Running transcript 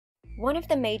One of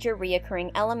the major reoccurring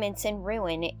elements in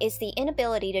Ruin is the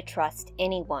inability to trust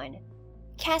anyone.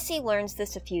 Cassie learns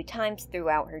this a few times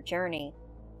throughout her journey.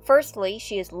 Firstly,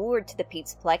 she is lured to the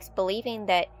Pizzaplex believing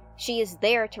that she is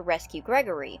there to rescue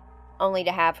Gregory, only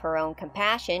to have her own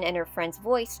compassion and her friend's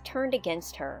voice turned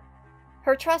against her.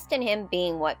 Her trust in him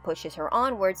being what pushes her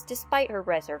onwards despite her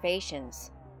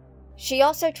reservations. She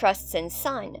also trusts in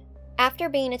Sun. After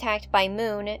being attacked by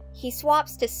Moon, he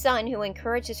swaps to Sun, who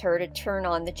encourages her to turn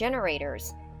on the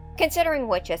generators. Considering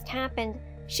what just happened,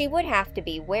 she would have to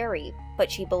be wary, but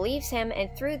she believes him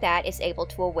and through that is able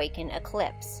to awaken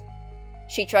Eclipse.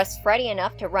 She trusts Freddy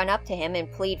enough to run up to him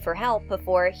and plead for help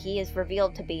before he is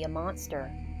revealed to be a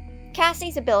monster.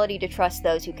 Cassie's ability to trust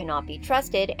those who cannot be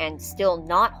trusted and still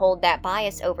not hold that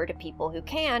bias over to people who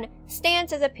can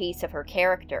stands as a piece of her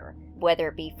character, whether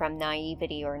it be from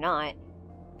naivety or not.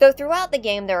 Though throughout the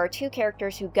game there are two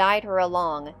characters who guide her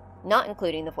along, not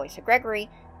including the voice of Gregory,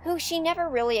 who she never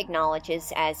really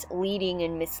acknowledges as leading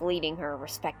and misleading her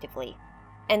respectively.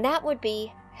 And that would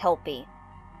be Helpy.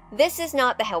 This is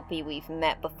not the Helpy we've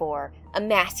met before, a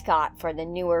mascot for the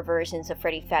newer versions of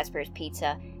Freddy Fazbear's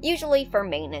Pizza, usually for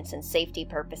maintenance and safety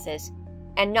purposes,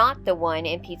 and not the one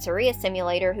in Pizzeria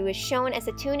Simulator who is shown as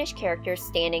a toonish character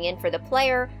standing in for the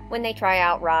player when they try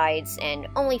out rides and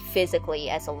only physically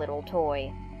as a little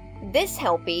toy. This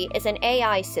Helpy is an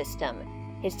AI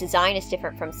system. His design is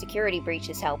different from Security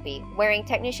Breach's Helpy, wearing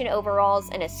technician overalls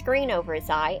and a screen over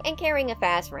his eye and carrying a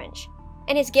fast wrench.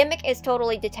 And his gimmick is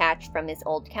totally detached from his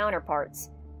old counterparts.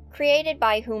 Created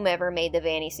by whomever made the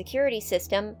Vanny security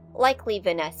system, likely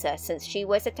Vanessa since she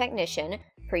was a technician,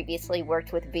 previously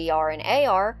worked with VR and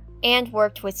AR, and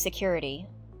worked with security.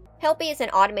 Helpy is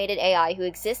an automated AI who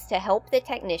exists to help the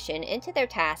technician into their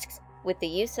tasks with the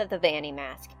use of the Vanny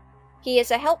mask. He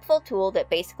is a helpful tool that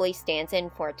basically stands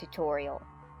in for a tutorial.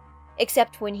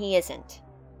 Except when he isn't.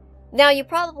 Now, you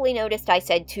probably noticed I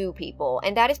said two people,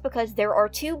 and that is because there are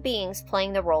two beings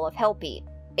playing the role of Helpy.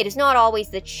 It is not always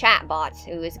the chatbot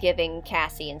who is giving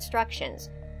Cassie instructions,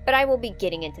 but I will be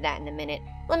getting into that in a minute.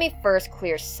 Let me first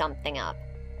clear something up.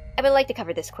 I would like to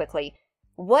cover this quickly.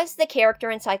 Was the character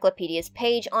Encyclopedia's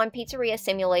page on Pizzeria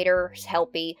Simulator's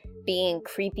Helpy being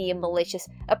creepy and malicious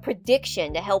a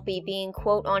prediction to Helpy being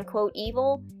quote-unquote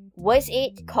evil? Was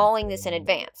it calling this in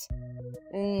advance?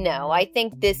 No, I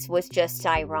think this was just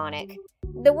ironic.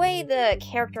 The way the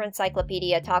character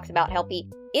Encyclopedia talks about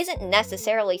Helpy isn't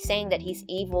necessarily saying that he's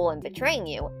evil and betraying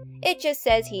you. It just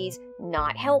says he's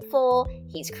not helpful,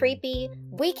 he's creepy,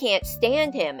 we can't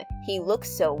stand him, he looks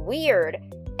so weird,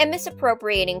 and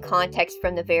misappropriating context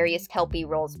from the various Helpy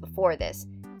roles before this,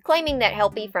 claiming that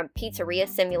Helpy from Pizzeria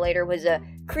Simulator was a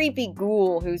creepy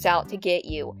ghoul who's out to get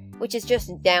you, which is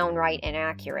just downright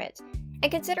inaccurate.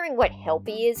 And considering what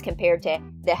Helpy is compared to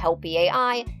the Helpy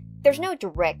AI, there's no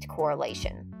direct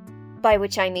correlation. By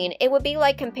which I mean, it would be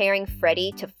like comparing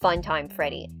Freddy to Funtime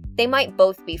Freddy. They might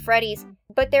both be Freddys,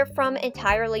 but they're from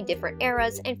entirely different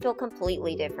eras and fill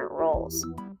completely different roles.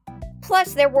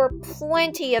 Plus, there were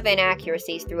plenty of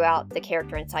inaccuracies throughout the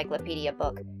Character Encyclopedia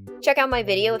book. Check out my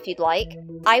video if you'd like.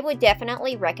 I would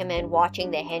definitely recommend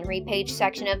watching the Henry page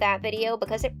section of that video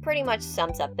because it pretty much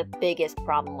sums up the biggest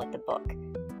problem with the book.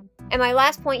 And my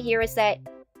last point here is that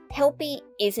Helpy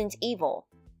isn't evil,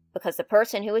 because the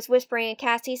person who is whispering in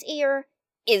Cassie's ear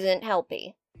isn't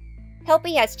Helpy.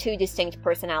 Helpy has two distinct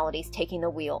personalities taking the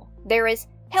wheel. There is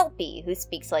Helpy, who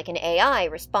speaks like an AI,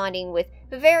 responding with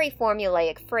very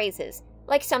formulaic phrases,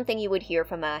 like something you would hear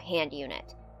from a hand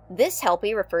unit. This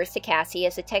Helpy refers to Cassie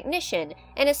as a technician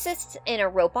and assists in a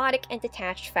robotic and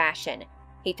detached fashion.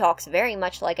 He talks very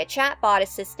much like a chatbot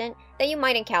assistant that you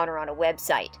might encounter on a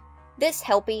website. This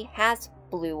Helpy has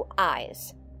blue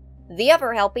eyes. The other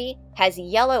Helpy has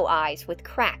yellow eyes with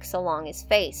cracks along his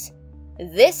face.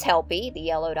 This Helpy, the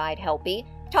yellow-eyed Helpy,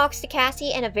 talks to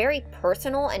Cassie in a very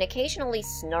personal and occasionally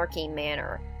snarky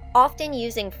manner, often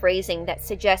using phrasing that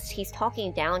suggests he's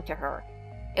talking down to her.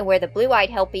 And where the blue-eyed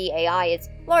Helpy AI is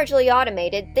largely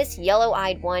automated, this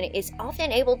yellow-eyed one is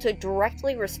often able to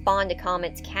directly respond to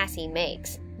comments Cassie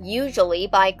makes, usually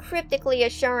by cryptically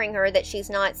assuring her that she's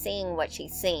not seeing what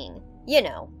she's seeing. You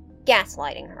know,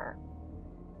 gaslighting her.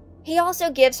 He also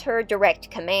gives her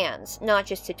direct commands, not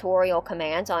just tutorial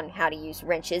commands on how to use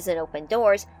wrenches and open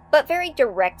doors, but very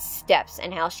direct steps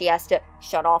in how she has to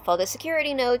shut off all the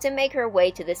security nodes and make her way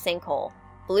to the sinkhole.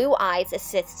 Blue Eyes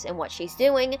assists in what she's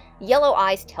doing, Yellow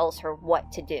Eyes tells her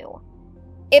what to do.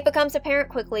 It becomes apparent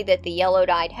quickly that the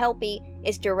yellow-eyed Helpy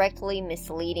is directly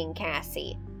misleading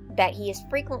Cassie, that he is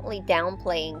frequently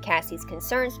downplaying Cassie's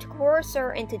concerns to coerce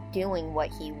her into doing what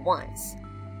he wants.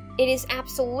 It is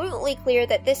absolutely clear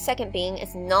that this second being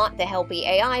is not the Helpy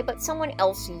AI, but someone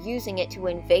else using it to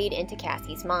invade into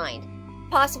Cassie's mind.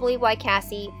 Possibly why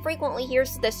Cassie frequently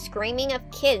hears the screaming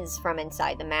of kids from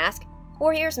inside the mask,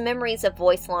 or hears memories of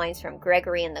voice lines from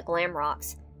Gregory and the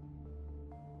Glamrocks.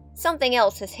 Something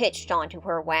else has hitched onto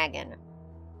her wagon.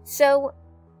 So,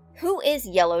 who is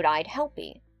yellow-eyed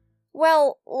Helpy?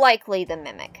 Well, likely the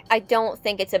Mimic. I don't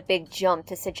think it's a big jump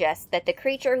to suggest that the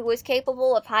creature who was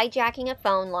capable of hijacking a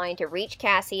phone line to reach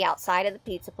Cassie outside of the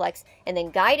Pizzaplex and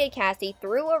then guided Cassie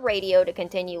through a radio to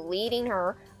continue leading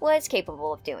her was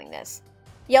capable of doing this.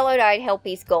 Yellow-eyed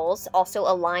Helpy's goals also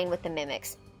align with the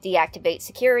Mimic's: deactivate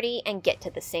security and get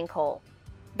to the sinkhole.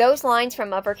 Those lines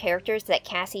from other characters that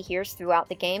Cassie hears throughout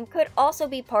the game could also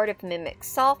be part of Mimic's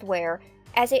software,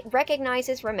 as it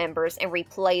recognizes, remembers, and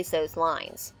replays those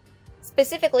lines.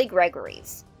 Specifically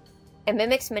Gregory's. And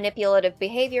Mimic's manipulative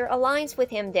behavior aligns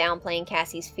with him downplaying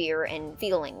Cassie's fear and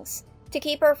feelings, to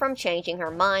keep her from changing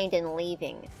her mind and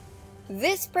leaving.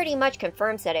 This pretty much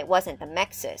confirms that it wasn't the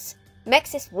Mexis.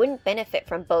 Mexis wouldn't benefit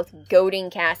from both goading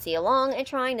Cassie along and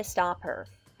trying to stop her,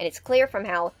 and it's clear from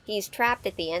how he's trapped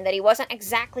at the end that he wasn't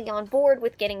exactly on board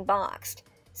with getting boxed.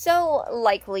 So,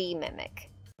 likely Mimic.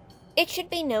 It should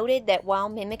be noted that while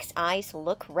Mimic's eyes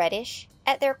look reddish,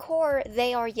 at their core,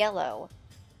 they are yellow.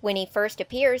 When he first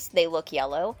appears, they look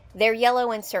yellow, they're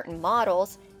yellow in certain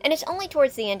models, and it's only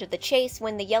towards the end of the chase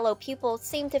when the yellow pupils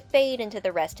seem to fade into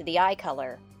the rest of the eye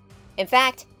color. In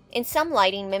fact, in some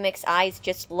lighting, Mimic's eyes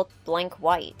just look blank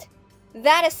white.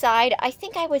 That aside, I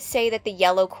think I would say that the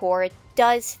yellow core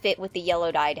does fit with the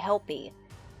yellow-eyed Helpy.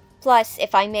 Plus,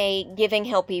 if I may, giving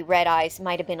Helpy red eyes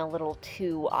might have been a little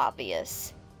too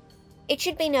obvious. It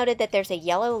should be noted that there's a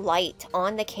yellow light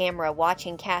on the camera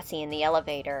watching Cassie in the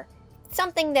elevator,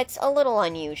 something that's a little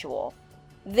unusual.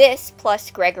 This, plus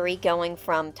Gregory going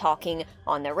from talking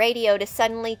on the radio to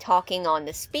suddenly talking on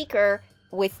the speaker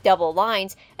with double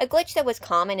lines, a glitch that was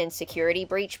common in Security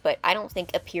Breach but I don't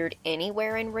think appeared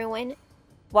anywhere in Ruin.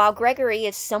 While Gregory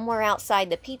is somewhere outside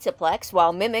the Pizzaplex,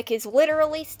 while Mimic is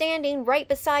literally standing right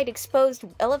beside exposed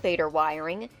elevator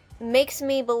wiring, makes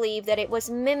me believe that it was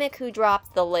Mimic who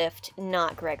dropped the lift,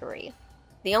 not Gregory.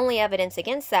 The only evidence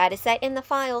against that is that in the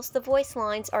files, the voice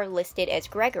lines are listed as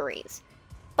Gregory's.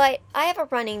 But I have a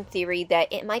running theory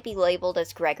that it might be labeled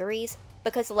as Gregory's,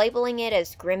 because labeling it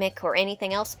as Grimmick or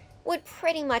anything else would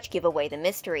pretty much give away the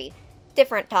mystery.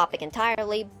 Different topic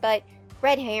entirely, but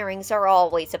red herrings are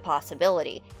always a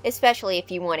possibility, especially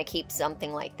if you want to keep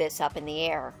something like this up in the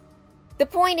air. The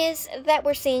point is that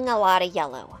we're seeing a lot of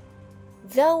yellow.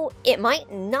 Though it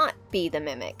might not be the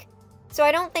Mimic. So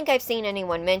I don't think I've seen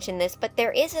anyone mention this, but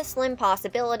there is a slim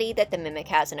possibility that the Mimic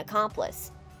has an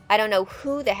accomplice. I don't know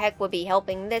who the heck would be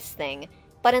helping this thing,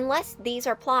 but unless these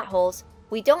are plot holes,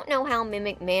 we don't know how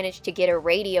Mimic managed to get a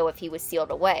radio if he was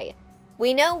sealed away.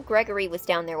 We know Gregory was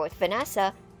down there with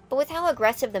Vanessa, but with how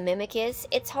aggressive the Mimic is,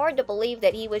 it's hard to believe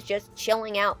that he was just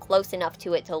chilling out close enough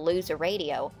to it to lose a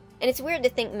radio. And it's weird to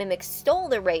think Mimic stole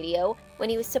the radio when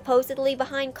he was supposedly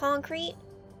behind concrete.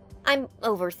 I'm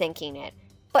overthinking it.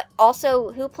 But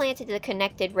also, who planted the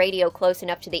connected radio close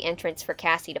enough to the entrance for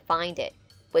Cassie to find it?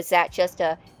 Was that just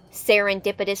a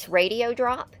serendipitous radio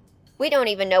drop? We don't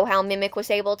even know how Mimic was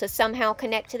able to somehow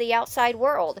connect to the outside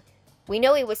world. We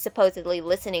know he was supposedly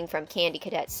listening from Candy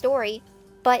Cadet's story,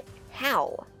 but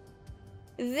how?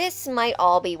 This might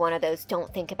all be one of those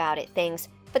don't think about it things,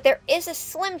 but there is a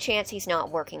slim chance he's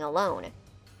not working alone.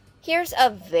 Here's a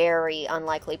very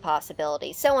unlikely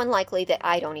possibility, so unlikely that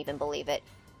I don't even believe it,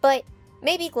 but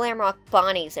maybe Glamrock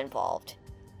Bonnie's involved.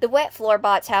 The wet floor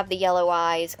bots have the yellow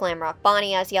eyes, Glamrock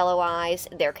Bonnie has yellow eyes,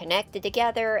 they're connected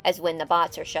together, as when the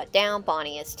bots are shut down,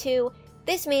 Bonnie is too.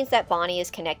 This means that Bonnie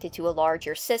is connected to a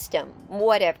larger system,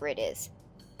 whatever it is.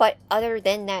 But other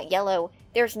than that yellow,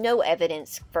 there's no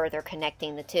evidence further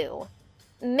connecting the two.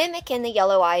 Mimic and the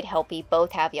yellow-eyed Helpy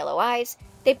both have yellow eyes,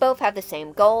 they both have the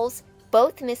same goals,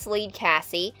 both mislead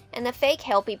Cassie, and the fake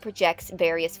Helpy projects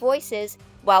various voices,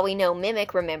 while we know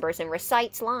Mimic remembers and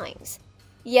recites lines.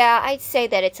 Yeah, I'd say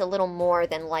that it's a little more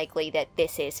than likely that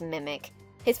this is Mimic.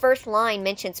 His first line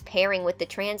mentions pairing with the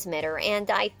transmitter, and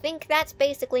I think that's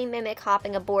basically Mimic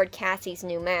hopping aboard Cassie's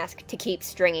new mask to keep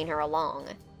stringing her along.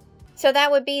 So that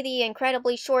would be the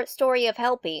incredibly short story of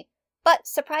Helpy, but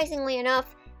surprisingly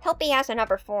enough, Helpy has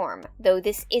another form, though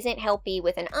this isn't Helpy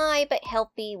with an I, but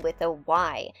Helpy with a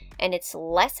Y, and it's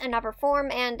less another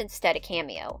form and instead a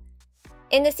cameo.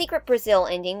 In the Secret Brazil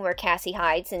ending, where Cassie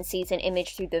hides and sees an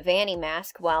image through the Vanny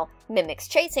mask while Mimic's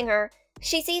chasing her,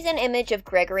 she sees an image of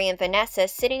Gregory and Vanessa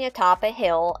sitting atop a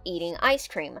hill eating ice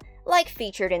cream, like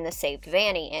featured in the Saved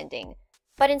Vanny ending.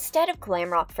 But instead of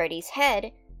Glamrock Freddy's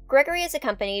head, Gregory is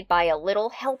accompanied by a little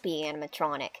Helpy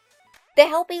animatronic. The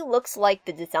Helpy looks like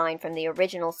the design from the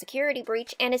original Security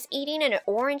Breach and is eating an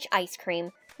orange ice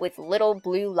cream with little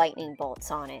blue lightning bolts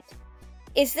on it.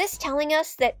 Is this telling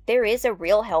us that there is a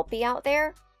real Helpy out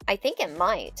there? I think it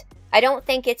might. I don't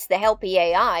think it's the Helpy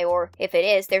AI, or if it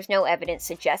is, there's no evidence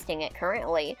suggesting it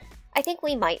currently. I think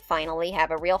we might finally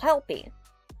have a real Helpy.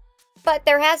 But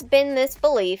there has been this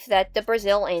belief that the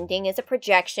Brazil ending is a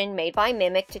projection made by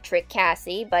Mimic to trick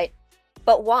Cassie, but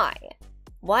why?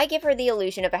 Why give her the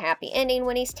illusion of a happy ending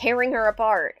when he's tearing her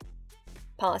apart?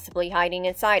 Possibly hiding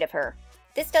inside of her.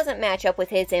 This doesn't match up with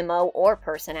his MO or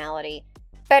personality.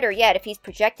 Better yet, if he's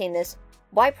projecting this,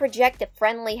 why project a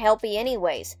friendly Helpy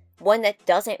anyways? One that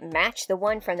doesn't match the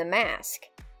one from the mask.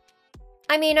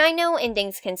 I mean, I know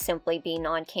endings can simply be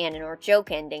non-canon or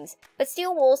joke endings, but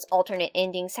Steel Wool's alternate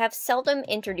endings have seldom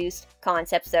introduced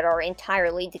concepts that are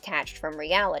entirely detached from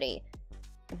reality.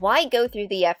 Why go through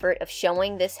the effort of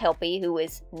showing this Helpy who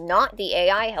is not the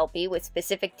AI Helpy with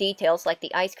specific details like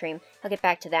the ice cream? I'll get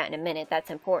back to that in a minute,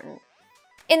 that's important.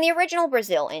 In the original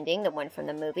Brazil ending, the one from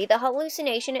the movie, the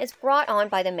hallucination is brought on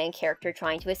by the main character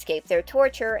trying to escape their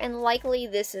torture, and likely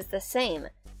this is the same.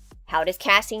 How does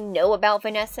Cassie know about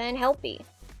Vanessa and Helpy?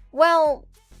 Well,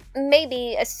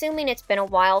 maybe, assuming it's been a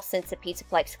while since the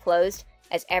Pizzaplex closed,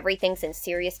 as everything's in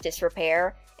serious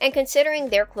disrepair, and considering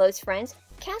they're close friends,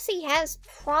 Cassie has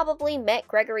probably met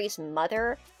Gregory's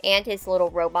mother and his little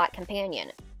robot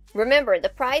companion. Remember, the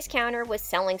prize counter was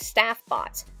selling staff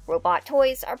bots. Robot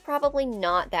toys are probably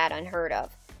not that unheard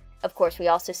of. Of course, we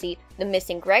also see the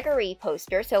Missing Gregory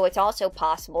poster, so it's also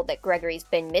possible that Gregory's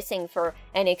been missing for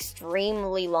an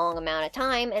extremely long amount of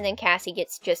time, and then Cassie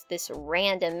gets just this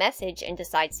random message and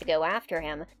decides to go after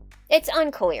him. It's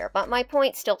unclear, but my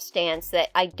point still stands that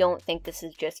I don't think this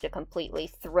is just a completely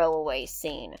throwaway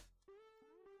scene.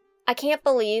 I can't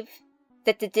believe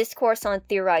that the discourse on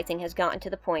theorizing has gotten to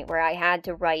the point where I had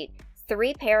to write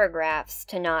 3 paragraphs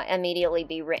to not immediately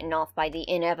be written off by the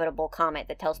inevitable comment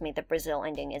that tells me the Brazil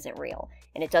ending isn't real,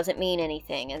 and it doesn't mean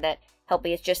anything, and that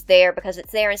Helpy is just there because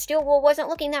it's there, and Steel Wool wasn't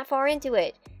looking that far into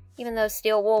it, even though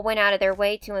Steel Wool went out of their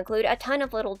way to include a ton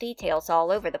of little details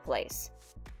all over the place.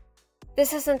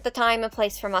 This isn't the time and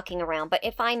place for mucking around, but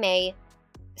if I may,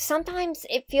 sometimes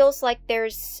it feels like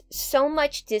there's so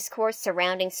much discourse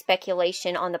surrounding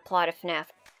speculation on the plot of FNAF.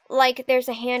 Like, there's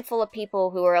a handful of people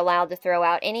who are allowed to throw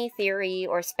out any theory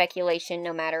or speculation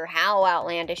no matter how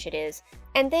outlandish it is,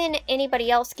 and then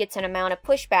anybody else gets an amount of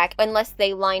pushback unless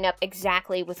they line up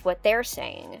exactly with what they're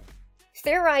saying.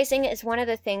 Theorizing is one of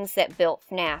the things that built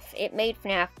FNAF. It made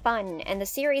FNAF fun, and the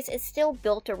series is still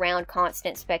built around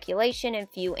constant speculation and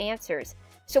few answers.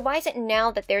 So why is it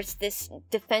now that there's this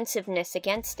defensiveness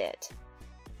against it?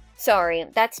 Sorry,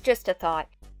 that's just a thought.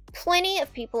 Plenty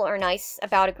of people are nice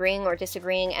about agreeing or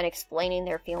disagreeing and explaining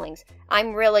their feelings.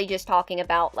 I'm really just talking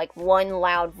about like one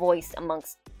loud voice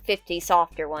amongst 50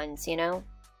 softer ones, you know?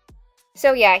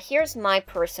 So yeah, here's my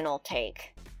personal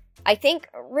take. I think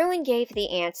Ruin gave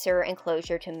the answer and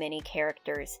closure to many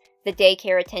characters. The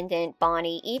daycare attendant,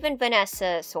 Bonnie, even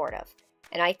Vanessa, sort of.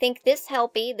 And I think this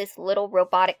Helpy, this little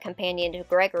robotic companion to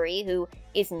Gregory, who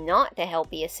is not the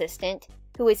Helpy assistant,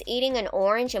 who is eating an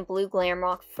orange and blue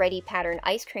Glamrock Freddy patterned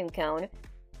ice cream cone,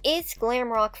 is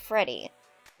Glamrock Freddy.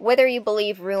 Whether you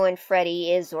believe Ruin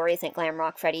Freddy is or isn't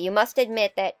Glamrock Freddy, you must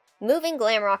admit that moving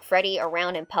Glamrock Freddy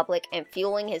around in public and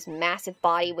fueling his massive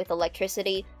body with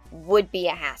electricity would be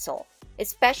a hassle.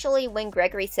 Especially when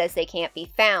Gregory says they can't be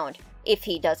found, if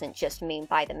he doesn't just mean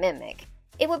by the Mimic.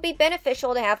 It would be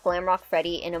beneficial to have Glamrock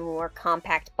Freddy in a more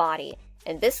compact body,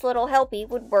 and this little Helpy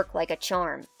would work like a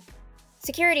charm.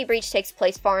 Security Breach takes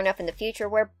place far enough in the future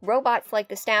where robots like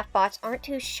the staff bots aren't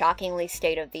too shockingly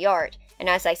state-of-the-art, and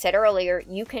as I said earlier,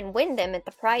 you can win them at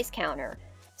the prize counter.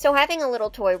 So having a little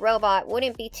toy robot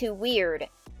wouldn't be too weird,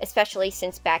 especially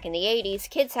since back in the 80s,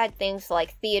 kids had things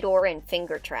like Theodore and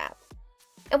Finger Trap.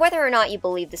 And whether or not you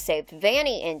believe the Saved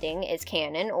Vanny ending is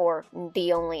canon, or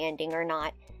the only ending or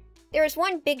not, there is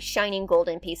one big shining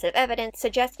golden piece of evidence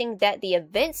suggesting that the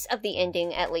events of the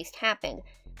ending at least happened,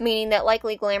 meaning that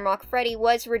likely Glamrock Freddy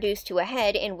was reduced to a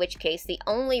head, in which case the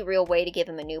only real way to give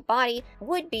him a new body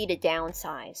would be to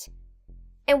downsize.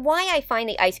 And why I find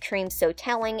the ice cream so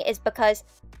telling is because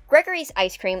Gregory's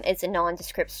ice cream is a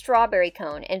nondescript strawberry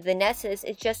cone, and Vanessa's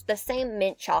is just the same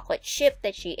mint chocolate chip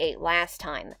that she ate last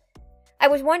time. I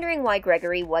was wondering why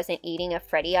Gregory wasn't eating a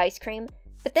Freddy ice cream,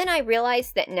 but then I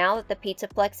realized that now that the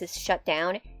Pizzaplex is shut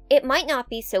down, it might not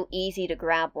be so easy to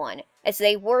grab one, as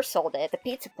they were sold at the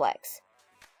Pizzaplex.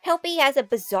 Helpy has a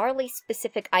bizarrely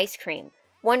specific ice cream,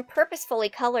 one purposefully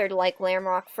colored like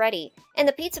Glamrock Freddy, and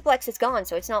the Pizzaplex is gone,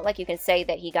 so it's not like you can say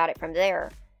that he got it from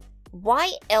there.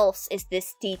 Why else is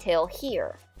this detail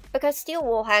here? Because Steel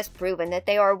Wool has proven that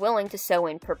they are willing to sew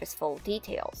in purposeful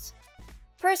details.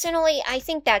 Personally, I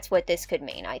think that's what this could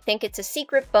mean. I think it's a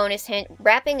secret bonus hint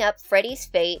wrapping up Freddy's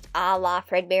fate a la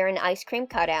Fredbear and Ice Cream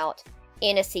Cutout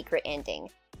in a secret ending.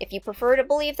 If you prefer to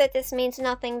believe that this means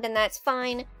nothing, then that's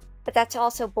fine, but that's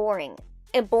also boring.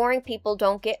 And boring people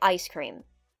don't get ice cream.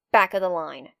 Back of the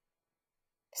line.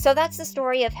 So that's the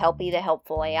story of Helpy the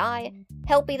helpful AI,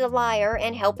 Helpy the liar,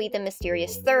 and Helpy the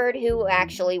mysterious third who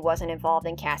actually wasn't involved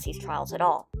in Cassie's trials at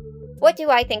all. What do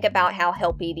I think about how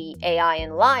Helpy the AI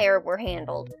and liar were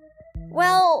handled?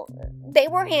 Well, they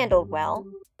were handled well.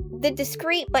 The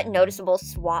discreet but noticeable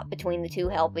swap between the two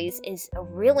Helpys is a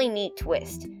really neat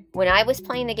twist. When I was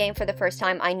playing the game for the first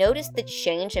time, I noticed the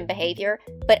change in behavior,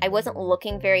 but I wasn't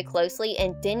looking very closely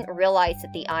and didn't realize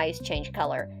that the eyes change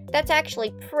color. That's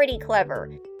actually pretty clever.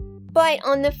 But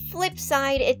on the flip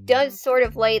side, it does sort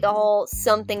of lay the whole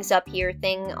something's up here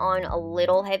thing on a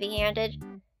little heavy-handed.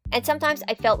 And sometimes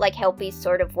I felt like Helpy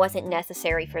sort of wasn't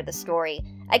necessary for the story.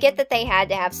 I get that they had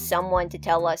to have someone to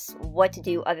tell us what to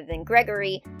do other than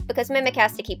Gregory, because Mimic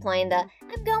has to keep playing the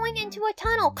 "I'm going into a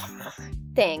tunnel"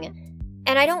 thing.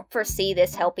 And I don't foresee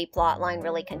this Helpy plotline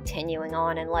really continuing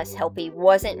on unless Helpy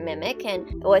wasn't Mimic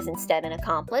and was instead an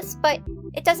accomplice, but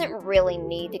it doesn't really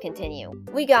need to continue.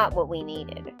 We got what we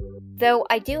needed. Though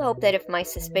I do hope that if my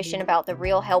suspicion about the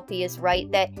real Helpy is right,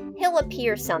 that he'll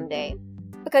appear someday.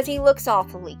 Because he looks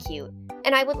awfully cute,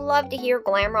 and I would love to hear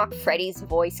Glamrock Freddy's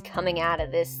voice coming out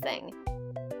of this thing.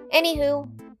 Anywho,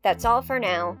 that's all for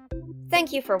now.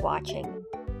 Thank you for watching.